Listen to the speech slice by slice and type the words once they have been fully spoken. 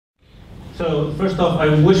So first off, I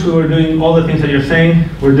wish we were doing all the things that you're saying.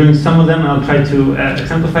 We're doing some of them, and I'll try to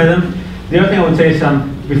exemplify them. The other thing I would say is,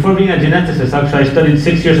 before being a geneticist, actually, I studied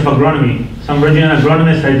 6 years of agronomy. So I'm originally an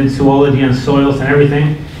agronomist. I did zoology and soils and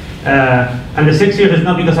everything. And the 6 years is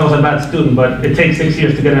not because I was a bad student, but it takes 6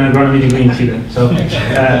 years to get an agronomy degree in Chile. So,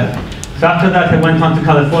 so after that, I went on to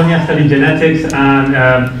California, studied genetics, and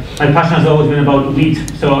my passion has always been about wheat.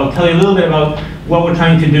 So I'll tell you a little bit about what we're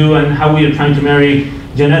trying to do and how we are trying to marry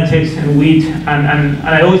genetics and wheat. And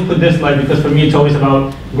I always put this slide because for me, it's always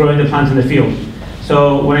about growing the plants in the field.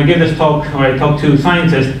 So when I give this talk, or I talk to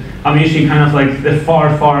scientists, I'm usually kind of like the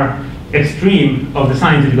far, far extreme of the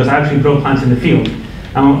scientists because I actually grow plants in the field.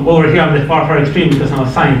 Over here, I'm the far, far extreme because I'm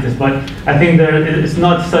a scientist, but I think it's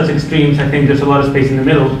not such extremes. I think there's a lot of space in the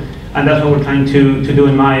middle, and that's what we're trying to do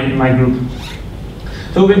in my group.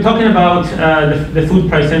 So we've been talking about the food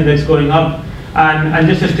price index going up, and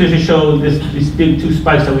just to clearly show these big two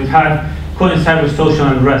spikes that we've had coincide with social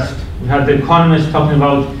unrest. We've had the economists talking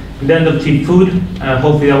about the end of cheap food.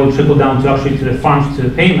 Hopefully that will trickle down to actually to the farms, to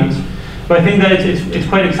the payments. But I think that it's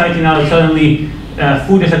quite exciting now that suddenly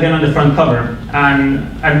food is again on the front cover,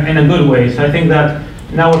 and in a good way. So I think that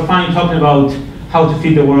now we're finally talking about how to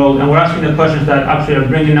feed the world, and we're asking the questions that actually are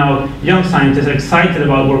bringing out young scientists excited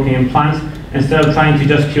about working in plants instead of trying to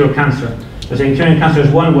just cure cancer. So saying curing cancer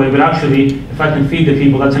is one way, but actually, if I can feed the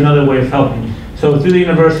people, that's another way of helping. So through the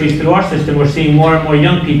universities, through our system, we're seeing more and more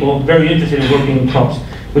young people very interested in working in crops,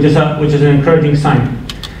 which is an encouraging sign.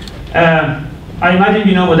 I imagine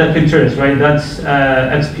you know what that picture is, right? That's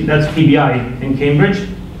PBI in Cambridge.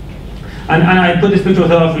 And I put this picture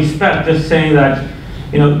with a lot of respect, just saying that,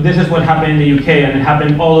 you know, this is what happened in the UK, and it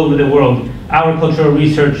happened all over the world. Agricultural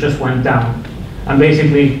research just went down. And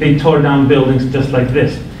basically, they tore down buildings just like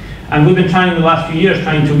this. And we've been trying the last few years,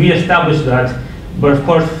 trying to reestablish that. But of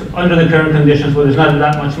course, under the current conditions where there's not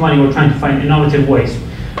that much money, we're trying to find innovative ways.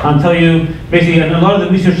 I'll tell you, basically, and a lot of the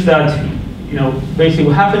research that, you know, basically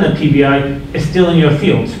what happened at PBI is still in your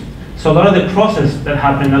fields. So a lot of the process that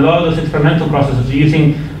happened, a lot of those experimental processes,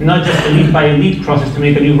 using not just elite by elite process to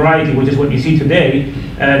make a new variety, which is what you see today,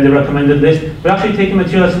 the recommended list, but actually taking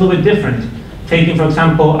material that's a little bit different. Taking, for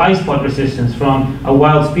example, eye spot resistance from a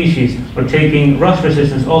wild species, or taking rust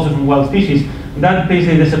resistance also from wild species, that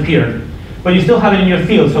basically disappeared. But you still have it in your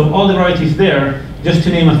field, so all the varieties there, just to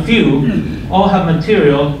name a few, all have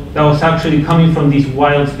material that was actually coming from these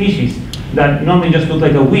wild species that normally just look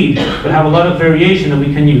like a weed, but have a lot of variation that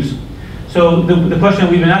we can use. So the question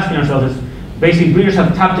we've been asking ourselves is, basically breeders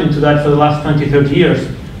have tapped into that for the last 20, 30 years.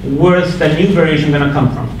 Where is that new variation going to come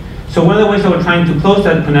from? So one of the ways that we're trying to close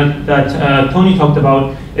that connect that Tony talked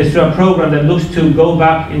about is through a program that looks to go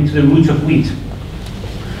back into the roots of wheat.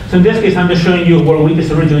 So in this case, I'm just showing you where wheat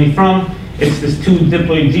is originally from. It's this two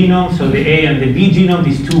diploid genomes, so the A and the B genome,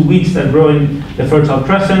 these two wheats that grow in the Fertile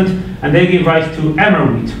Crescent, and they give rise to emmer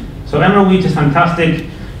wheat. So emmer wheat is fantastic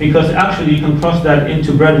because actually you can cross that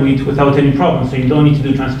into bread wheat without any problem, so you don't need to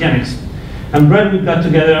do transgenics. And bread wheat got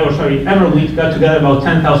together, or sorry, emmer wheat got together about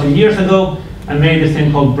 10,000 years ago and made this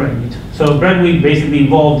thing called bread wheat. So bread wheat basically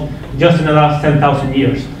evolved just in the last 10,000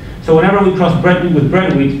 years. So whenever we cross bread wheat with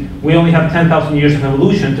bread wheat, we only have 10,000 years of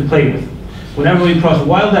evolution to play with. Whenever we cross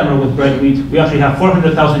wild emmer with bread wheat, we actually have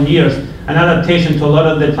 400,000 years, an adaptation to a lot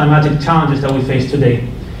of the climatic challenges that we face today.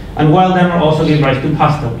 And wild emmer also gave rise to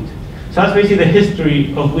pasta wheat. So that's basically the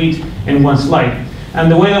history of wheat in one slide.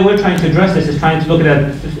 And the way that we're trying to address this is trying to look at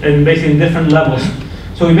it in basically different levels.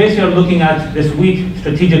 So we basically are looking at this wheat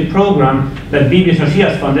strategic program that BBSRC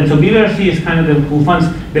has funded. So BBSRC is kind of who funds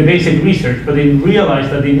the basic research, but they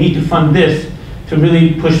realize that they need to fund this to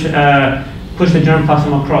really push the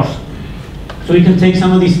germplasm across. So we can take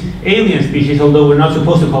some of these alien species, although we're not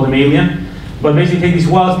supposed to call them alien, but basically take these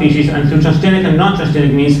wild species and through transgenic and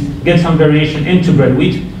non-transgenic means get some variation into bread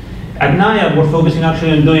wheat. At NIAB, we're focusing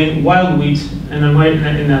actually on doing wild wheat in a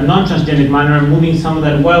non-transgenic manner, moving some of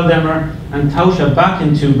that wild emmer and tausha back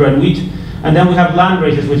into bread wheat. And then we have land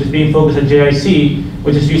races, which is being focused at JIC,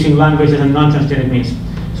 which is using land races and non-transgenic means.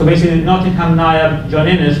 So basically, Nottingham, NIAB, John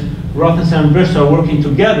Innes, Rothenstein and Bristol are working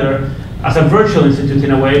together as a virtual institute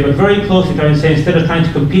in a way, but very closely trying to say, instead of trying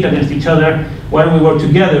to compete against each other, why don't we work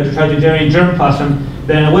together to try to generate germplasm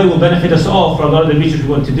that in a way will benefit us all for a lot of the research we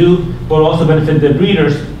want to do, but will also benefit the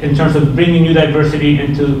breeders in terms of bringing new diversity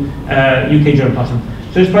into UK germplasm.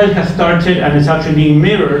 So this project has started and it's actually being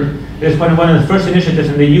mirrored. It's one of the first initiatives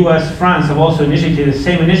in the US, France have also initiated the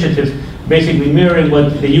same initiatives, basically mirroring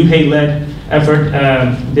what the UK-led effort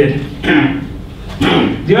did.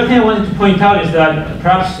 The other thing I wanted to point out is that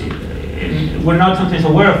perhaps we're not sometimes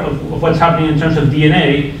aware of what's happening in terms of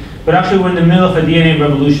DNA, but actually we're in the middle of a DNA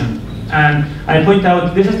revolution. And I point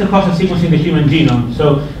out this is the cost of sequencing the human genome.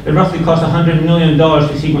 So it roughly costs $100 million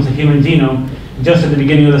to sequence a human genome just at the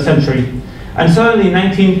beginning of the century. And suddenly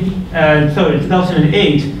in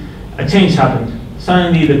 2008, a change happened.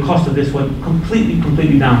 Suddenly the cost of this went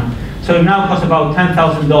completely down. So it now costs about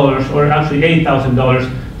 $10,000 or actually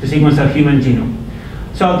 $8,000 to sequence a human genome.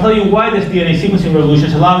 So I'll tell you why this DNA sequencing revolution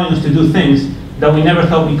is allowing us to do things that we never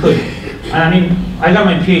thought we could. And I mean, I got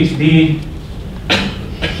my PhD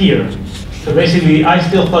here. So basically, I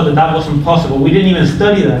still thought that that wasn't possible. We didn't even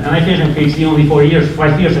study that. And I finished my PhD only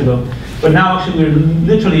 5 years ago. But now actually we're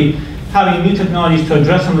literally having new technologies to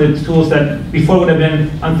address some of the tools that before would have been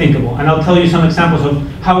unthinkable. And I'll tell you some examples of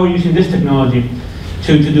how we're using this technology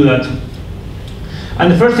to do that. And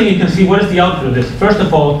the first thing you can see, what is the output of this? First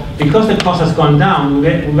of all, because the cost has gone down,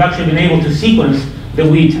 we've actually been able to sequence the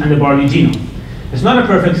wheat and the barley genome. It's not a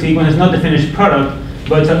perfect sequence, it's not the finished product,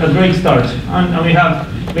 but it's a great start. And we have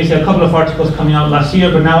basically a couple of articles coming out last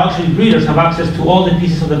year, but now actually breeders have access to all the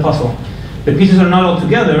pieces of the puzzle. The pieces are not all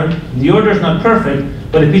together, the order is not perfect,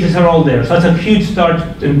 but the pieces are all there. So that's a huge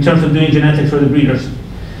start in terms of doing genetics for the breeders.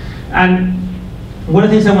 And one of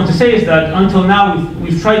the things I want to say is that until now,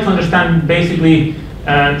 we've tried to understand basically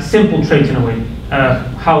simple traits in a way.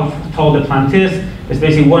 How tall the plant is. It's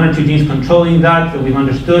basically 1 or 2 genes controlling that we've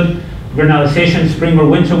understood. Vernalization, spring or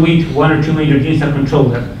winter wheat, 1 or 2 major genes that control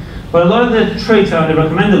that. But a lot of the traits on the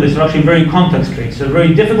recommended list are actually very complex traits. They're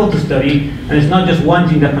very difficult to study, and it's not just one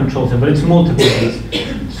gene that controls them, but it's multiple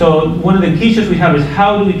genes. So one of the key issues we have is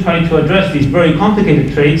how do we try to address these very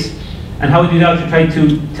complicated traits, and how do we actually try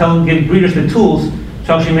to give breeders the tools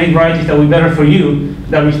to actually make varieties that will be better for you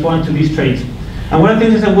that respond to these traits. And one of the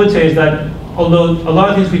things I would say is that although a lot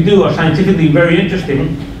of things we do are scientifically very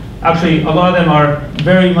interesting, actually a lot of them are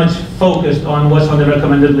very much focused on what's on the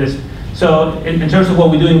recommended list. So in terms of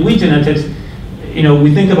what we do in wheat genetics,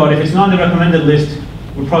 we think about if it's not on the recommended list,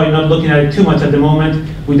 we're probably not looking at it too much at the moment.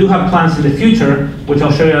 We do have plans in the future, which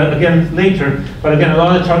I'll show you again later. But again, a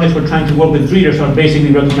lot of the targets we're trying to work with breeders are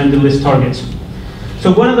basically recommended list targets.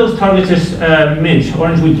 So one of those targets is midge,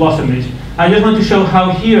 orange wheat blossom midge. I just want to show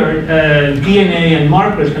how here DNA and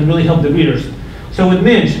markers can really help the breeders. So with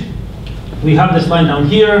midge, we have this line down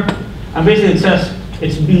here, and basically it says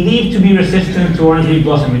it's believed to be resistant to orange wheat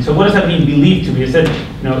blossom midge. So what does that mean, believed to be? It said,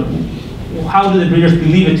 how do the breeders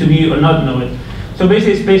believe it to be or not know it? So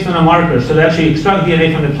basically it's based on a marker. So they actually extract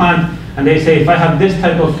DNA from the plant, and they say if I have this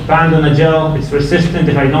type of band on a gel, it's resistant.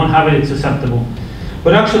 If I don't have it, it's susceptible.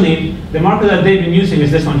 But actually, the marker that they've been using is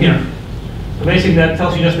this one here. So basically that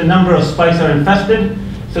tells you just the number of spikes that are infested.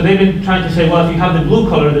 So they've been trying to say, well, if you have the blue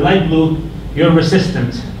color, the light blue, you're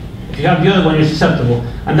resistant. If you have the other one, you're susceptible.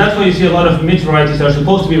 And that's why you see a lot of midge varieties that are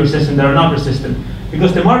supposed to be resistant that are not resistant,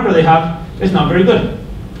 because the marker they have is not very good.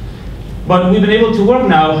 But we've been able to work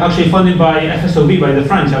now, actually funded by FSOB, by the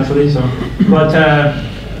French actually, but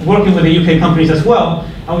working with the UK companies as well,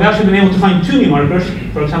 and we've actually been able to find 2 new markers,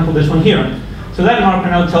 for example, this one here. So that marker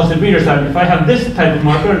now tells the breeders that if I have this type of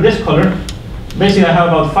marker, this color, basically I have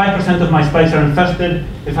about 5% of my spikes are infested.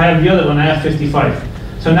 If I have the other one, I have 55.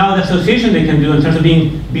 So now the association they can do in terms of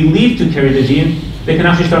being believed to carry the gene, they can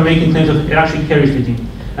actually start making claims of it actually carries the gene.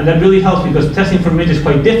 And that really helps because testing for midge is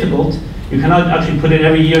quite difficult. You cannot actually put it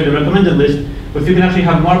every year in the recommended list, but if you can actually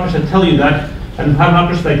have markers that tell you that, and have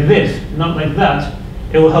markers like this, not like that,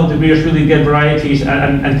 it will help the breeders really get varieties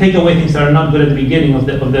and take away things that are not good at the beginning of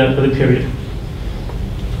the period.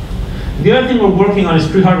 The other thing we're working on is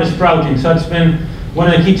pre-harvest sprouting. So that's been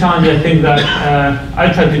one of the key challenges I think that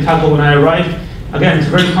I tried to tackle when I arrived. Again, it's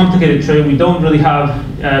a very complicated trait. We don't really have,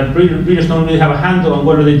 breeders don't really have a handle on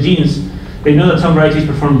what are the genes. They know that some varieties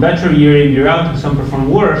perform better year in, year out, and some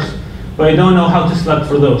perform worse, but I don't know how to select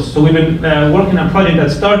for those. So we've been working on a project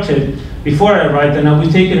that started before I arrived, and now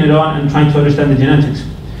we've taken it on and trying to understand the genetics.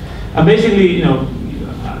 And basically,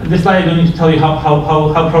 this slide I don't need to tell you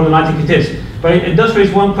how problematic it is. But it does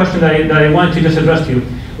raise one question that I wanted to just address to you.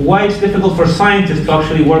 Why it's difficult for scientists to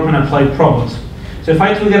actually work on applied problems. So if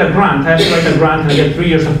I to get a grant, I have to write a grant and I get 3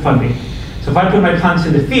 years of funding. So if I put my plants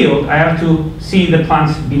in the field, I have to see the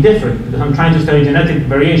plants be different because I'm trying to study genetic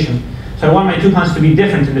variation. So I want my 2 plants to be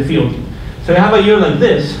different in the field. So I have a year like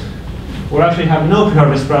this, where I actually have no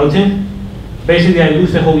pre-harvest sprouting. Basically I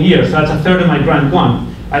lose the whole year, so that's a third of my grant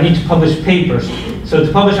gone. I need to publish papers. So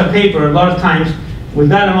to publish a paper, a lot of times, with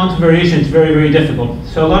that amount of variation, it's very, very difficult.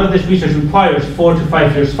 So a lot of this research requires 4 to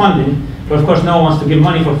 5 years funding, but of course no one wants to give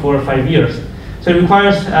money for 4 or 5 years. So it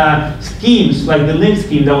requires schemes like the LINK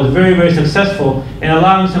scheme that was very, very successful in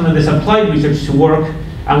allowing some of this applied research to work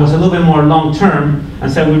and was a little bit more long-term, and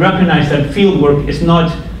said we recognize that field work is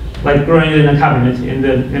not like growing it in a cabinet in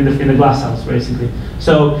the glass house, basically.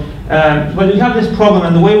 So But we have this problem,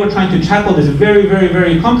 and the way we're trying to tackle this very, very,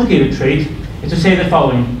 very complicated trait is to say the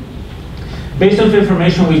following. Based on the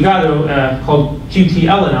information we gather called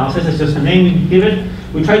QTL analysis, it's just a name we give it,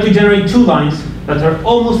 we try to generate two lines that are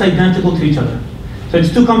almost identical to each other. So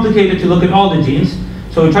it's too complicated to look at all the genes.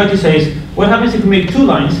 So we try to say, what happens if we make two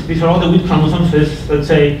lines? These are all the wheat chromosomes. Let's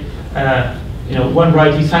say, one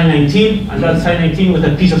variety Cy19, and that's Cy19 with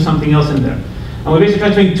a piece of something else in there. And we basically try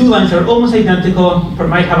to make two lines that are almost identical, but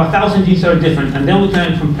might have 1,000 genes that are different, and then we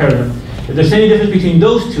can compare them. If there's any difference between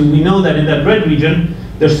those two, we know that in that red region,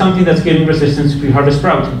 there's something that's giving resistance to pre-harvest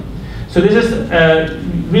sprouting. So this is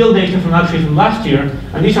real data from last year,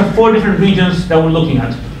 and these are 4 different regions that we're looking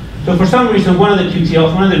at. So for some reason, one of the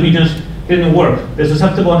QTLs, one of the regions didn't work. The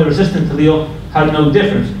susceptible and the resistant allele had no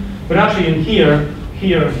difference. But actually in here,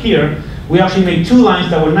 we actually made two lines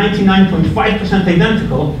that were 99.5%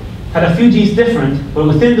 identical, had a few genes different, but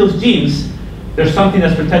within those genes, there's something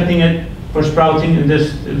that's protecting it for sprouting in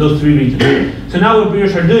those 3 regions. So now what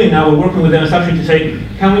breeders are doing now, we're working with them, is actually to say,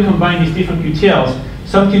 can we combine these different QTLs?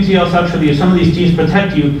 Some QTLs actually, some of these genes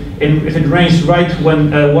protect you if it rains right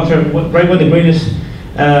when right when the grain is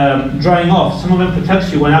drying off. Some of them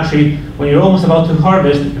protects you when you're almost about to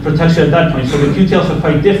harvest, it protects you at that point. So the QTLs are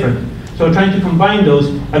quite different. So we're trying to combine those,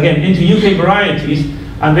 again, into UK varieties,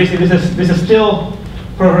 and basically this is still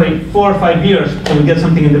probably 4 or 5 years till we get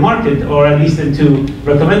something in the market, or at least into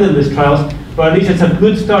recommended list trials, but at least it's a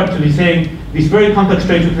good start to be saying these very complex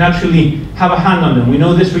traits, we can actually have a hand on them. We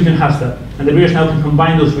know this region has that, and the breeders now can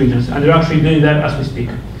combine those regions, and they're actually doing that as we speak.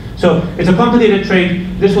 So it's a complicated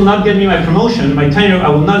trait. This will not get me my promotion, my tenure. I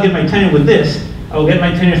will not get my tenure with this. I will get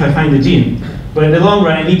my tenure if I find the gene. But in the long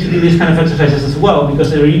run, I need to do these kind of exercises as well,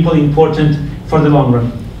 because they're equally important for the long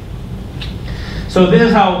run. So this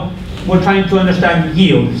is how we're trying to understand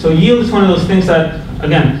yield. So yield is one of those things that,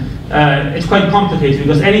 again, it's quite complicated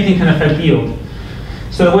because anything can affect yield.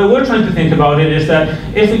 So the way we're trying to think about it is that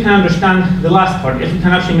if we can understand the last part, if we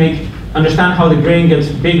can actually understand how the grain gets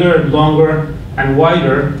bigger, longer, and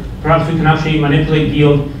wider, perhaps we can actually manipulate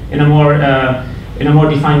yield in a more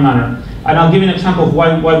defined manner. And I'll give you an example of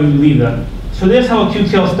why we believe that. So this is how a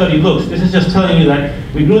QTL study looks. This is just telling you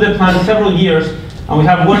that we grew the plant several years, and we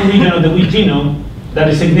have one region of the wheat genome that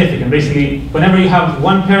is significant. Basically, whenever you have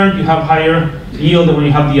one parent, you have higher yield than when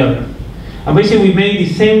you have the other. And basically, we made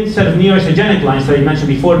the same set of neoisogenic lines that I mentioned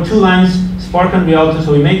before, 2 lines, Spark and Rialto,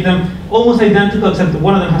 so we make them almost identical, except that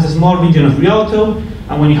one of them has a small region of Rialto,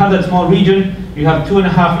 and when you have that small region, you have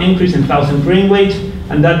 2.5 increase in 1,000 grain weight,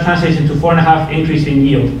 and that translates into 4.5 increase in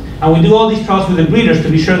yield. And we do all these trials with the breeders to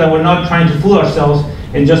be sure that we're not trying to fool ourselves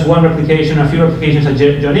in just one replication, a few replications at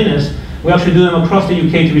John Innes. We actually do them across the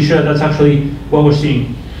UK to be sure that's actually what we're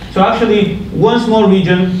seeing. So actually, one small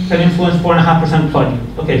region can influence 4.5% plug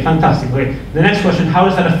yield. Okay, fantastic. Okay. The next question, how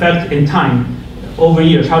does that affect in time, over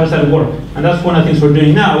years? How does that work? And that's one of the things we're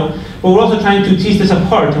doing now. But we're also trying to tease this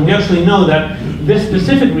apart, and we actually know that this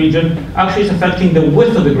specific region actually is affecting the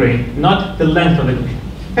width of the grain, not the length of the grain.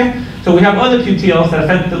 Okay? So we have other QTLs that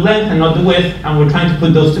affect the length and not the width, and we're trying to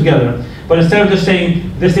put those together. But instead of just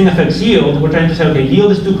saying this thing affects yield, we're trying to say, okay,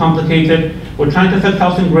 yield is too complicated. We're trying to affect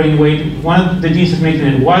 1,000 grain weight. One of the genes is making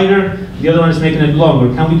it wider, the other one is making it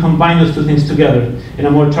longer. Can we combine those two things together in a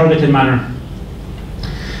more targeted manner?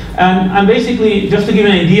 And basically, just to give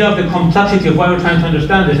you an idea of the complexity of why we're trying to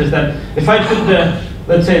understand this, is that if I put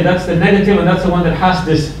let's say that's the negative and that's the one that has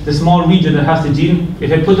the small region that has the gene,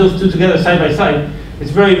 if I put those two together side by side,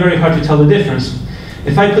 it's very, very hard to tell the difference.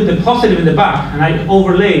 If I put the positive in the back and I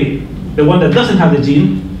overlay the one that doesn't have the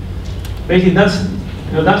gene, basically that's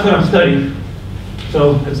what I'm studying.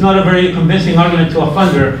 So it's not a very convincing argument to a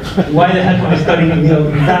funder why the heck am I studying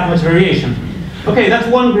that much variation. Okay, that's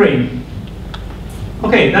 1 grain.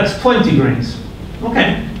 Okay, that's 20 grains.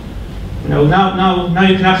 Okay. Now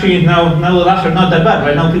you can actually, now the laughs are not that bad,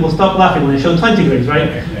 right? Now people stop laughing when they show 20 grains,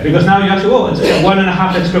 right? Because now you actually, it's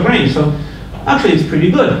 1.5 extra grains. So actually it's pretty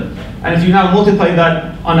good. And if you now multiply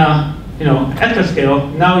that on a hectare scale,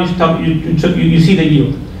 now you see the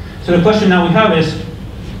yield. So the question now we have is,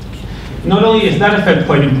 not only is that effect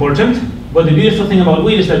quite important, but the beautiful thing about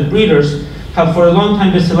wheat is that breeders have for a long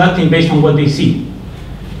time been selecting based on what they see.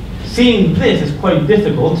 Seeing this is quite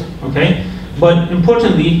difficult, okay? But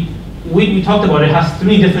importantly, we talked about it has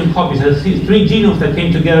 3 different copies. It has 3 genomes that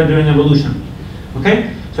came together during evolution,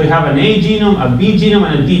 okay? So you have an A genome, a B genome,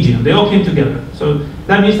 and a D genome. They all came together. So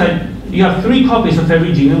that means that you have 3 copies of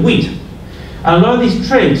every gene in wheat. And a lot of these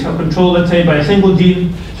traits are controlled, let's say, by a single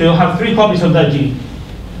gene, so you'll have 3 copies of that gene.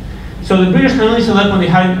 So the breeders can only select when they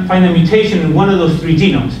find a mutation in one of those 3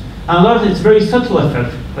 genomes. And a lot of it's very subtle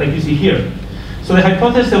effect, like you see here. So So the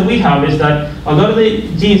hypothesis that we have is that a lot of the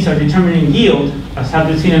genes that are determining yield, as have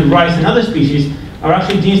been seen in rice and other species, are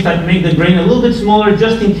actually genes that make the grain a little bit smaller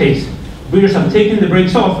just in case. Breeders have taken the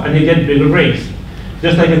brakes off and they get bigger grains,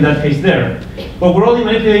 just like in that case there. But we're only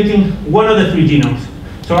manipulating one of the 3 genomes.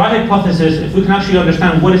 So our hypothesis, if we can actually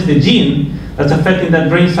understand what is the gene that's affecting that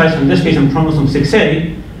grain size, in this case on chromosome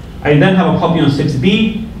 6A, I then have a copy on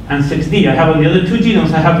 6B and 6D. I have on the other 2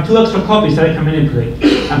 genomes, I have 2 extra copies that I can manipulate.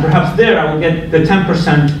 And perhaps there I will get the 10%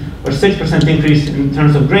 or 6% increase in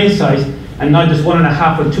terms of grain size, and not just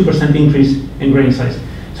 1.5 or 2% increase in grain size.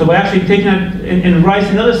 So by actually taking it in rice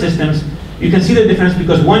and other systems, you can see the difference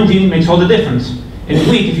because one gene makes all the difference. In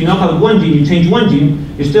wheat, if you knock out one gene, you change one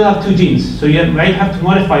gene, you still have 2 genes. So you might have to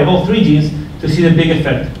modify all 3 genes to see the big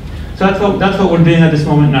effect. So that's what we're doing at this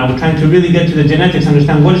moment now. We're trying to really get to the genetics,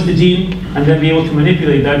 understand what is the gene, and then be able to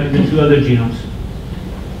manipulate that in the 2 other genomes.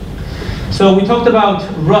 So we talked about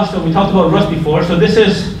rust, before. So this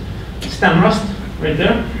is stem rust right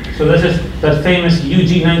there. So this is that famous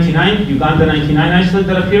UG99, Uganda 99 isolate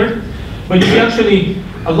that appeared. But you see actually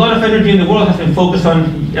a lot of energy in the world has been focused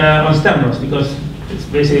on stem rust because it's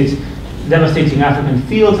devastating African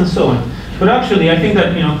fields and so on. But actually, I think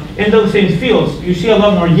that in those same fields, you see a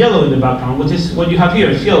lot more yellow in the background, which is what you have here,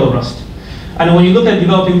 is yellow rust. And when you look at the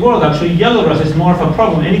developing world, actually, yellow rust is more of a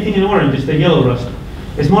problem. Anything in orange is the yellow rust.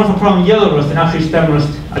 It's more of a problem, yellow rust, than actually stem rust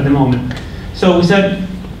at the moment. So we said,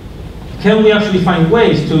 can we actually find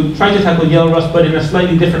ways to try to tackle yellow rust, but in a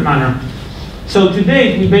slightly different manner? So to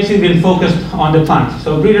date, we've basically been focused on the plant.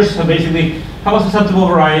 So breeders have basically have a susceptible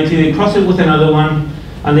variety, they cross it with another one,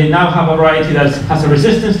 and they now have a variety that has a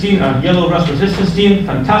resistance gene, a yellow rust resistance gene,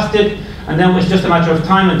 fantastic. And then it's just a matter of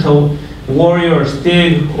time until Warrior or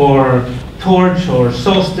Stig or Torch or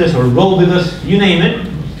Solstice or Rolbibus, you name it,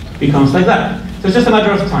 becomes like that. So it's just a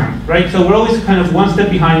matter of time, right? So we're always kind of one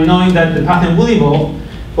step behind, knowing that the pathogen will evolve,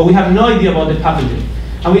 but we have no idea about the pathogen.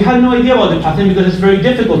 And we had no idea about the pathogen because it's very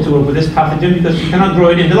difficult to work with this pathogen because you cannot grow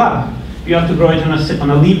it in the lab. You have to grow it on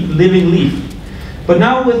a living leaf. But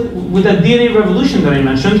now with that DNA revolution that I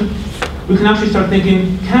mentioned, we can actually start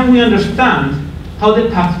thinking, can we understand how the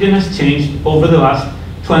pathogen has changed over the last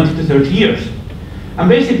 20 to 30 years? And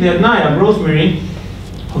basically at NIAB, Rosemary,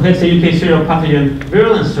 who heads the UK Serial Pathogen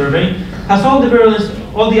Virulence Survey, has all the virulence,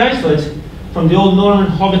 all the isolates from the old Norman,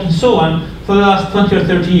 Hobbit, and so on for the last 20 or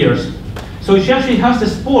 30 years. So she actually has the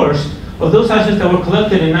spores of those isolates that were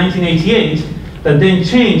collected in 1988 that then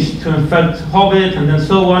changed to infect Hobbit and then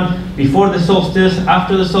so on, before the solstice,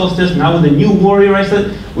 after the solstice, now with the new Warrior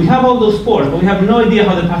isolate. We have all those spores, but we have no idea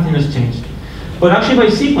how the pathogen has changed. But actually by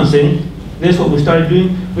sequencing, this is what we started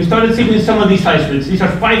doing. We started sequencing some of these isolates. These are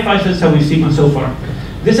 5 isolates that we've sequenced so far.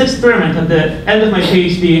 This experiment at the end of my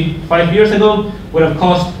PhD 5 years ago would have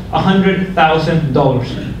cost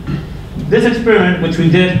 $100,000. This experiment, which we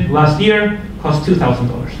did last year, cost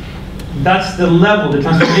 $2,000. That's the level, the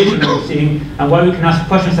transformation that we're seeing, and why we can ask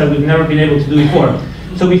questions that we've never been able to do before.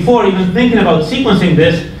 So before, even thinking about sequencing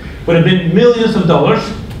this would have been millions of dollars.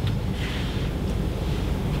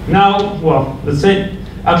 Now, well, let's say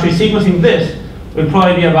actually sequencing this would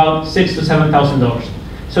probably be about $6,000 to $7,000.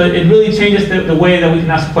 So it really changes the way that we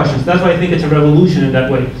can ask questions. That's why I think it's a revolution in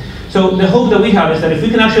that way. So the hope that we have is that if we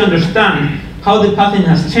can actually understand how the pathogen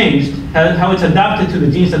has changed, how it's adapted to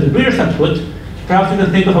the genes that the breeders have put, perhaps we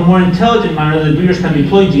can think of a more intelligent manner that breeders can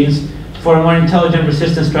deploy genes for a more intelligent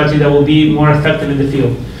resistance strategy that will be more effective in the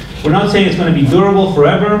field. We're not saying it's going to be durable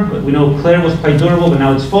forever. We know Claire was quite durable, but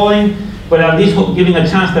now it's falling. But at least giving a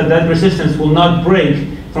chance that that resistance will not break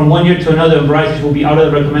from one year to another. Varieties will be out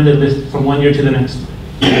of the recommended list from one year to the next.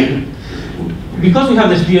 Because we have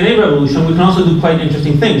this DNA revolution, we can also do quite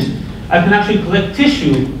interesting things. I can actually collect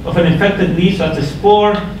tissue of an infected leaf, so that's a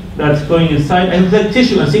spore that's going inside. I can collect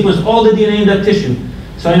tissue and sequence all the DNA in that tissue.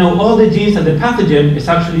 So I know all the genes that the pathogen is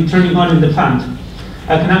actually turning on in the plant.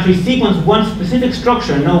 I can actually sequence one specific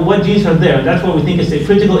structure and know what genes are there. That's what we think is the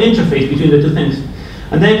critical interface between the 2 things.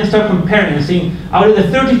 And then I can start comparing and seeing, out of the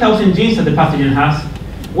 30,000 genes that the pathogen has,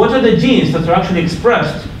 what are the genes that are actually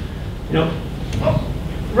expressed,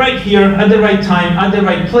 right here, at the right time, at the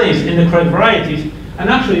right place, in the correct varieties. And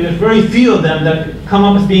actually, there's very few of them that come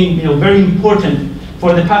up as being very important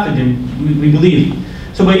for the pathogen, we believe.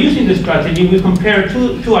 So by using this strategy, we compared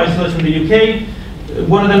two isolates from the UK.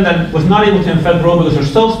 One of them that was not able to infect Rolbibus or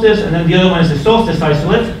Solstice, and then the other one is the Solstice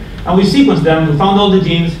isolate. And we sequenced them, we found all the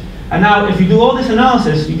genes. And now, if you do all this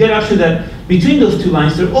analysis, you get actually that between those 2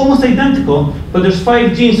 lines, they're almost identical, but there's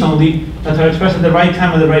 5 genes only that are expressed at the right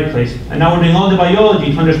time at the right place. And now we're doing all the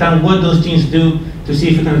biology to understand what those genes do to see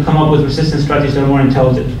if we can come up with resistance strategies that are more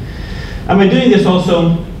intelligent. And by doing this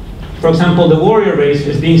also, For example, the warrior race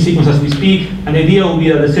is being sequenced as we speak, and the idea will be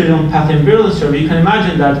that the serial pathogen virulence survey, you can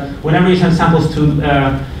imagine that whenever you send samples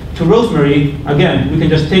to Rosemary, again, we can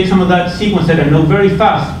just take some of that sequence data and know very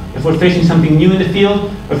fast if we're facing something new in the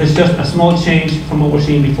field, or if it's just a small change from what we're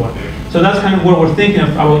seeing before. So that's kind of where we're thinking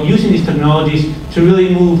about using these technologies to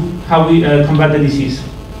really move how we combat the disease.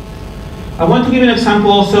 I want to give you an example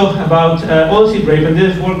also about oilseed rape, and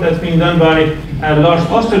this is work that's being done by Lars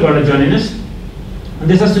Ostergaard at John Innes. And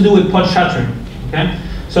this has to do with pod shattering. Okay?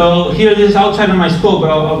 So here, this is outside of my scope, but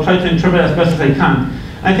I'll try to interpret as best as I can.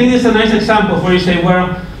 I think this is a nice example where you say,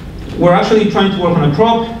 well, we're actually trying to work on a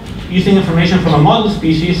crop, using information from a model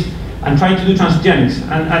species, and trying to do transgenics.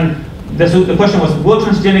 And the question was, will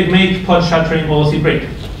transgenic make pod shattering oilseed rape?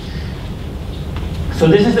 So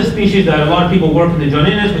this is the species that a lot of people work in the John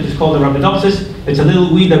Innes, which is called the Arabidopsis. It's a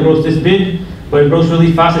little weed that grows this big, but it grows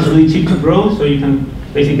really fast. It's really cheap to grow, so you can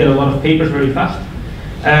basically get a lot of papers very fast.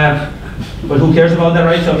 But who cares about that,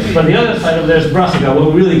 right? So, but the other side of there is brassica,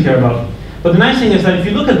 what we really care about. But the nice thing is that if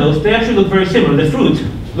you look at those, they actually look very similar. The fruit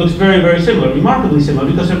looks very, very similar, remarkably similar,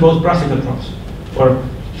 because they're both brassica crops, or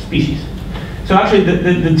species. So actually,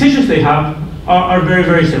 the tissues they have are very,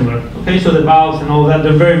 very similar. Okay, so the valves and all that,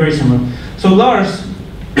 they're very, very similar. So Lars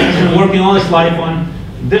has been working all his life on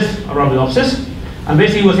this Arabidopsis, and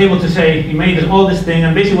basically was able to say, he made all this thing,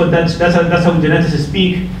 and basically that's how geneticists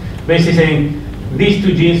speak, basically saying, these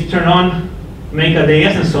two genes turn on, make a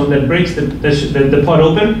dehiscensome that breaks the pod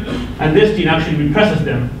open, and this gene actually represses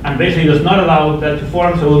them, and basically does not allow that to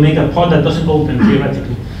form, so it will make a pod that doesn't open,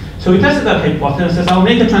 theoretically. So we tested that hypothesis. I'll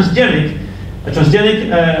make a transgenic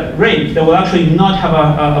rape that will actually not have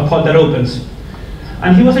a pod that opens.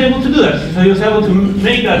 And he was able to do that. So he was able to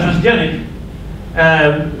make a transgenic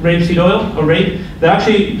rapeseed oil, or rape, that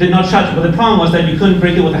actually did not shatter, but the problem was that you couldn't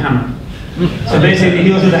break it with a hammer. So basically,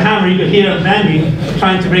 he was with a hammer, you could hear Mandy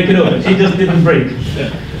trying to break it open. She just didn't break.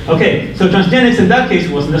 Okay, so transgenics in that case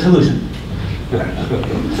wasn't the solution.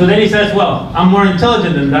 So then he says, well, I'm more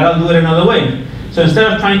intelligent than that, I'll do it another way. So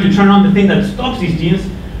instead of trying to turn on the thing that stops these genes,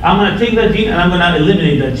 I'm going to take that gene and I'm going to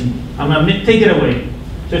eliminate that gene. I'm going to take it away.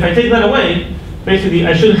 So if I take that away, basically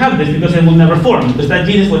I shouldn't have this because it will never form, because that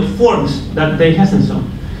gene is what forms that dehiscensome.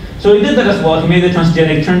 So he did that as well. He made the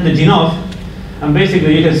transgenic, turned the gene off, and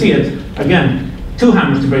basically you can see it. Again, 2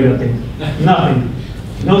 hammers to break that thing. Nothing.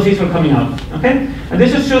 No seeds were coming out. Okay? And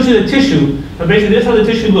this just shows you the tissue. But basically this is how the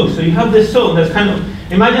tissue looks. So you have this zone that's kind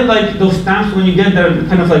of, imagine like those stamps when you get that are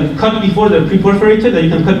kind of like cut before they're pre-perforated, that you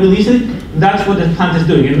can cut really easily. That's what the plant is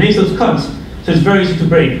doing. It makes those cuts, so it's very easy to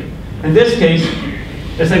break. In this case,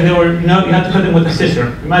 it's like they were, you had to cut them with a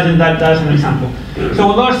scissor. Imagine that as an example. So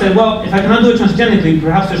what Lars said, well, if I cannot do it transgenically,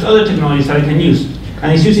 perhaps there's other technologies that I can use.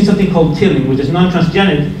 And he's using something called tilling, which is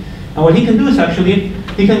non-transgenic. And what he can do is actually,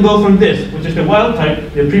 he can go from this, which is the wild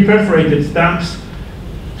type, the pre-perforated stamps,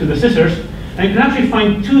 to the scissors, and you can actually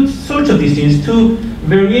find 2 sorts of these genes, 2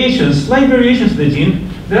 variations, slight variations of the gene,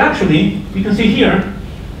 that actually, you can see here,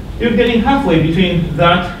 you're getting halfway between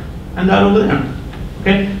that and that over there.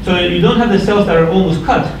 Okay? So you don't have the cells that are almost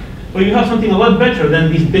cut, but you have something a lot better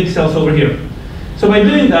than these big cells over here. So by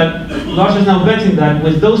doing that, Lars is now betting that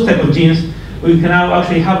with those type of genes, we can now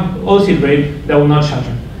actually have oilseed rape that will not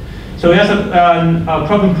shatter. So he has a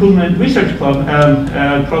crop improvement research club,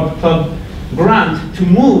 crop club grant to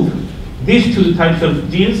move these 2 types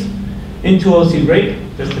of genes into oilseed rape,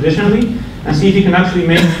 just traditionally, and see if he can actually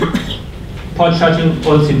make pod shattering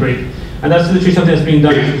oilseed rape. And that's literally something that's being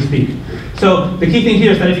done as we speak. So the key thing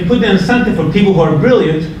here is that if you put the incentive for people who are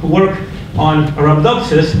brilliant, who work on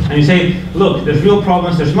Arabidopsis, and you say, look, there's real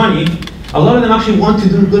problems, there's money, a lot of them actually want to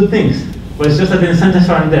do good things. But it's just that the incentives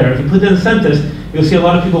aren't there. If you put the incentives, you'll see a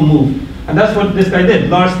lot of people move. And that's what this guy did.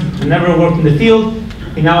 Lars never worked in the field.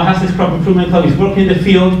 He now has this crop improvement club. He's working in the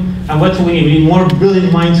field. And what's we need? We need more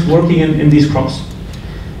brilliant minds working in these crops.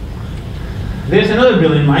 There's another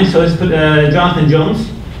brilliant mind. So it's Jonathan Jones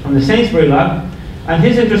from the Sainsbury lab. And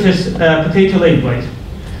his interest is potato late blight.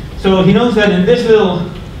 So he knows that in this little,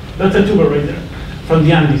 that's a tuber right there, from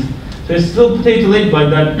the Andes. So it's still potato late blight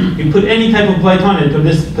that you put any type of blight on it, or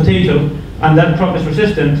this potato, and that crop is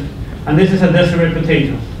resistant. And this is a desiree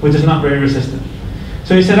potato, which is not very resistant.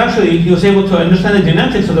 So he said actually he was able to understand the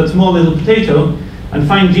genetics of that small little potato and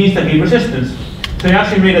find genes that gave resistance. So he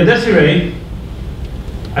actually made a desiree,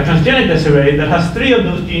 a transgenic desiree, that has 3 of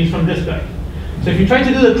those genes from this guy. So if you try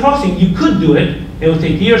to do the crossing, you could do it. It would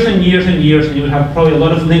take years and years and years, and you would have probably a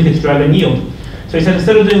lot of linkage drag and yield. So he said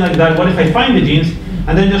instead of doing like that, what if I find the genes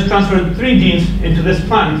and then just transfer 3 genes into this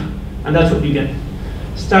plant, and that's what you get.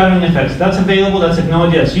 Staggering effects. That's available, that's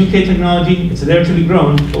technology, that's UK technology, it's there to be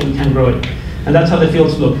grown, but we can't grow it. And that's how the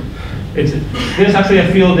fields look. There's actually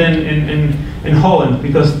a field in Holland,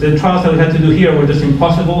 because the trials that we had to do here were just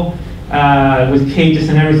impossible with cages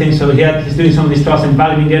and everything. So he's doing some of these trials in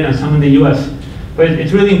Balingen and some in the US. But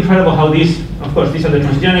it's really incredible how these, of course, these are the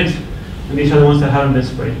transgenics, and these are the ones that haven't been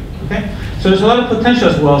sprayed. Okay? So there's a lot of potential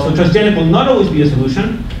as well. So transgenic will not always be a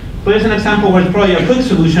solution, but it's an example where it's probably a quick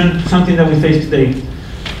solution to something that we face today.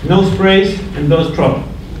 No sprays and dose crop.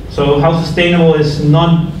 So how sustainable is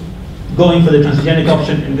not going for the transgenic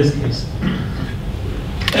option in this case?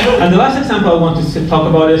 And the last example I want to talk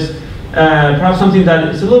about is perhaps something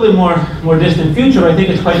that is a little bit more distant future. I think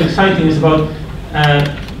it's quite exciting. It's about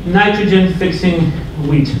nitrogen fixing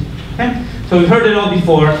wheat. Okay? So we've heard it all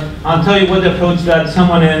before. I'll tell you what the approach that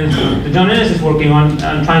someone in the John Innes is working on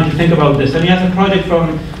and trying to think about this. And he has a project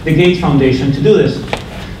from the Gates Foundation to do this.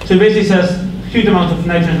 So he basically says huge amount of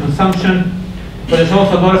nitrogen consumption, but there's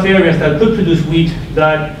also a lot of areas that could produce wheat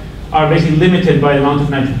that are basically limited by the amount of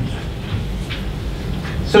nitrogen.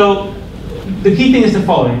 So the key thing is the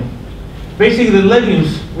following. Basically the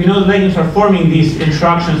legumes, we know the legumes are forming these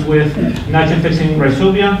interactions with nitrogen-fixing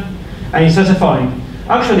rhizobia, and he says the following.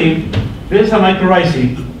 Actually, this is a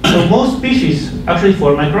mycorrhizae. So most species actually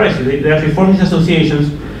form mycorrhizae. They actually form these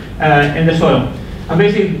associations in the soil. And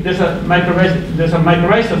basically, there's a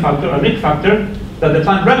mycorrhizal factor, a MIC factor, that the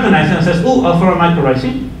plant recognizes and says, oh, I'll form a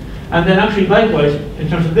mycorrhizae. And then actually, likewise, in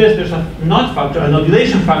terms of this, there's a nod factor, a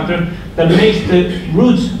nodulation factor, that makes the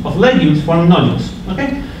roots of legumes form nodules.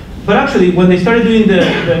 Okay? But actually, when they started doing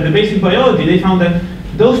the basic biology, they found that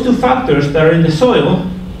those two factors that are in the soil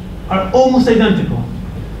are almost identical.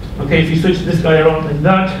 Okay, if you switch this guy around like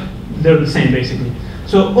that, they're the same basically.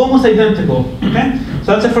 So almost identical. Okay,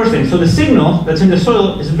 so that's the first thing. So the signal that's in the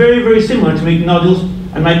soil is very, very similar to make nodules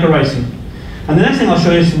and mycorrhizae. And the next thing I'll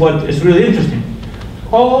show you is what is really interesting.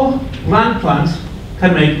 All land plants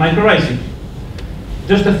can make mycorrhizae.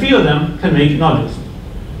 Just a few of them can make nodules.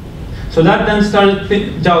 So that then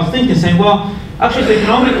started Giles thinking, saying, well, actually, if they can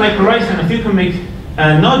all make mycorrhizae and a few can make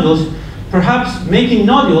nodules, perhaps making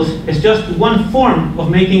nodules is just one form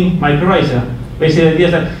of making mycorrhiza. Basically, the idea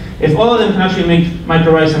is that if all of them can actually make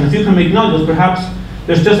mycorrhiza and a few can make nodules, perhaps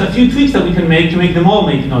there's just a few tweaks that we can make to make them all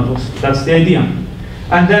make nodules. That's the idea.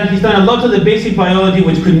 And then he's done a lot of the basic biology,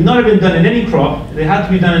 which could not have been done in any crop. They had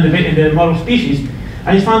to be done in the model species.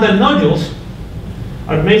 And he's found that nodules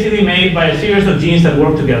are basically made by a series of genes that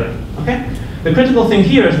work together. Okay? The critical thing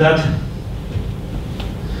here is that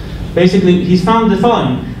basically he's found the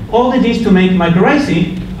following. All the genes to make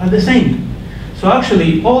mycorrhizae are the same. So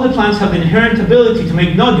actually, all the plants have the inherent ability to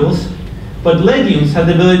make nodules, but legumes have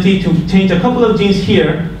the ability to change a couple of genes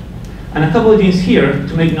here and a couple of genes here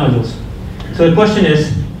to make nodules. So the question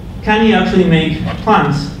is, can you actually make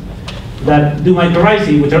plants that do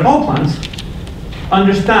mycorrhizae, which are all plants,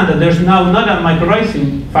 understand that there's now not a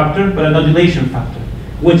mycorrhizing factor, but a nodulation factor,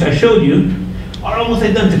 which I showed you are almost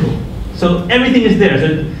identical. So everything is there.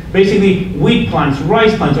 So basically, wheat plants,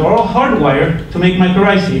 rice plants are all hardwired to make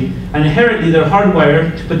mycorrhizae, and inherently they're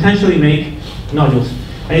hardwired to potentially make nodules.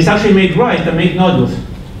 And he's actually made rice that make nodules.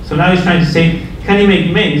 So now he's trying to say, can he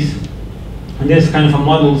make maize? And this is kind of a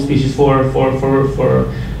model species for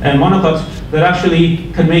monocots that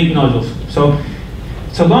actually can make nodules. So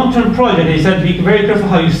it's a long-term project. He said, be very careful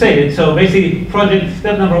how you say it. So basically, project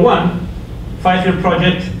step number 1, 5-year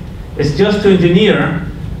project, is just to engineer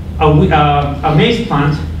a maize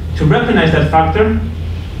plant to recognize that factor.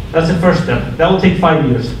 That's the first step. That will take 5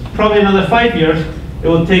 years. Probably another 5 years it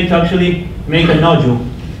will take to actually make a nodule.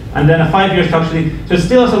 And then 5 years to actually, so it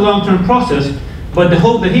still is a long-term process, but the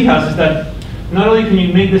hope that he has is that not only can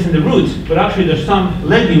you make this in the roots, but actually there's some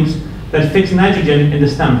legumes that fix nitrogen in the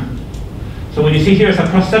stem. So what you see here is a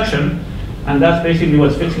cross-section, and that's basically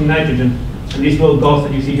what's fixing nitrogen. And these little dots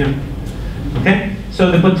that you see here. Okay?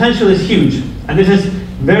 So the potential is huge. And this is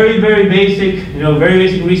very, very basic, very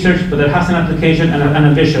basic research, but that has an application and an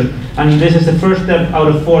ambition. And this is the first step out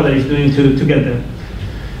of 4 that he's doing to get there.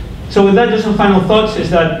 So with that, just some final thoughts is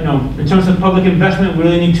that, in terms of public investment, we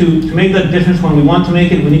really need to make that difference when we want to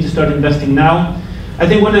make it. We need to start investing now. I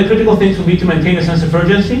think one of the critical things will be to maintain a sense of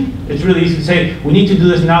urgency. It's really easy to say, we need to do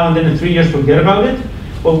this now and then in 3 years forget about it.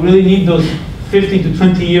 But we really need those 15 to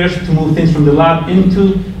 20 years to move things from the lab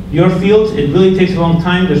into your field. It really takes a long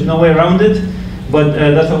time. There's no way around it. But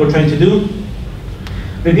that's what we're trying to do.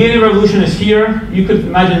 The DNA revolution is here. You could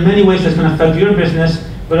imagine many ways that's going to affect your business.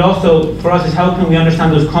 But also, for us, is how can we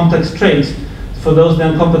understand those complex traits, for those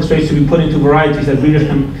then complex traits to be put into varieties that breeders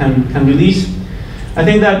can release. I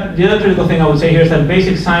think that the other critical thing I would say here is that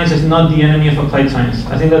basic science is not the enemy of applied science.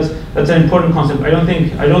 I think that's an important concept. I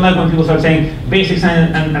don't like when people start saying basic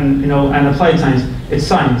science and applied science. It's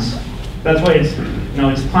science. That's why it's No,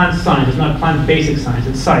 it's plant science. It's not plant basic science.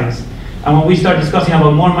 It's science. And when we start discussing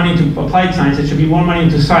about more money into applied science, it should be more money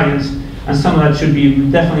into science, and some of that should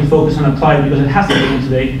be definitely focused on applied because it has to be in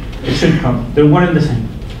today. It should come. They're one and the same.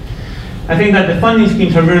 I think that the funding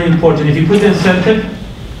schemes are really important. If you put the incentive,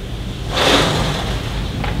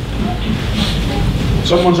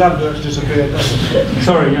 someone's advert disappeared.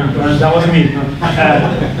 Sorry, yeah, that wasn't me.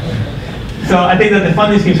 So I think that the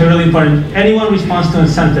funding schemes are really important. Anyone responds to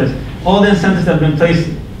incentives. All the incentives that have been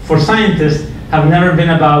placed for scientists have never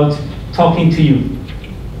been about talking to you.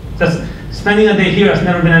 Just spending a day here has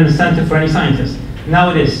never been an incentive for any scientist. Now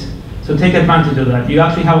it is. So take advantage of that. You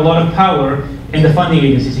actually have a lot of power in the funding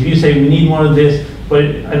agencies. If you say we need more of this,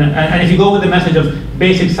 and if you go with the message of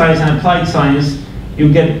basic science and applied science,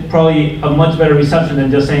 you get probably a much better reception than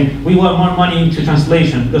just saying we want more money into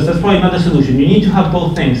translation, because that's probably not the solution. You need to have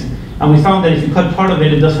both things. And we found that if you cut part of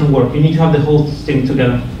it, it doesn't work. You need to have the whole thing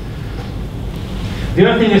together. The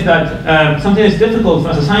other thing is that something that's difficult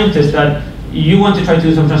for as a scientist, that you want to try to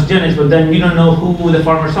do some transgenics, but then you don't know who the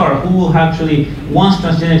farmers are, who actually wants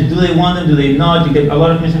transgenics. Do they want them? Do they not? You get a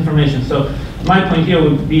lot of misinformation. So my point here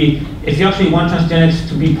would be, if you actually want transgenics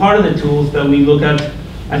to be part of the tools that we look at,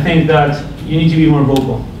 I think that you need to be more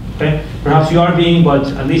vocal. Okay? Perhaps you are being, but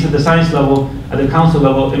at least at the science level, at the council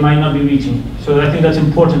level, it might not be reaching. So I think that's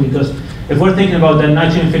important, because if we're thinking about then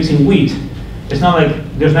nitrogen fixing wheat, it's not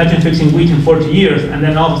like there's nitrogen fixing wheat in 40 years and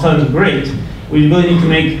then all of a sudden it's great. We really need to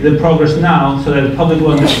make the progress now so that the public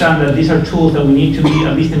will understand that these are tools that we need to be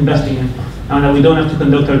at least investing in, and that we don't have to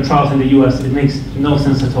conduct our trials in the US. It makes no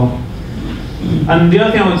sense at all. And the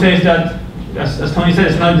other thing I would say is that, as Tony said,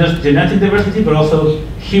 it's not just genetic diversity, but also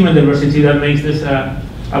human diversity that makes this a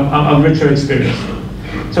richer experience.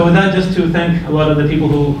 So with that, just to thank a lot of the people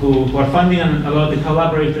who are funding and a lot of the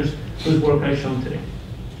collaborators whose work I've shown today.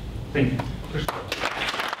 Thank you.